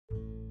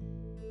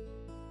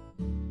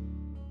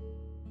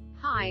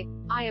Hi,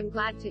 I am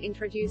glad to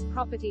introduce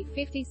property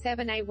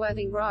 57A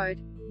Worthing Road,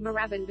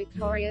 Moorabbin,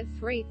 Victoria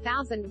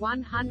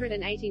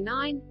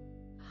 3189.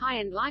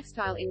 High-end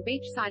lifestyle in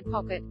beachside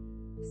pocket.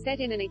 Set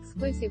in an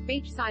exclusive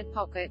beachside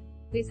pocket,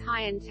 this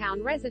high-end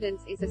town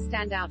residence is a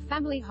standout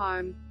family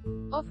home,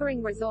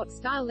 offering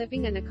resort-style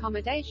living and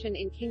accommodation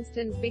in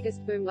Kingston's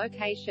biggest boom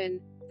location.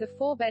 The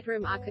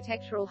 4-bedroom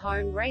architectural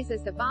home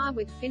raises the bar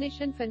with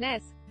finish and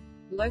finesse.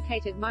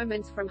 Located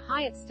moments from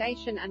Hyatt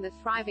Station and the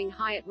thriving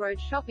Hyatt Road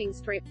shopping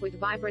strip with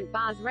vibrant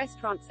bars,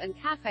 restaurants and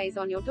cafes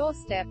on your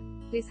doorstep,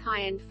 this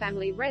high-end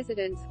family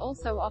residence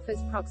also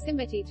offers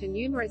proximity to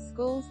numerous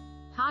schools,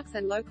 parks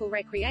and local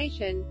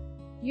recreation.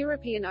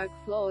 European oak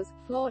floors,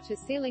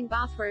 floor-to-ceiling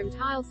bathroom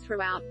tiles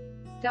throughout.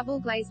 Double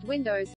glazed windows,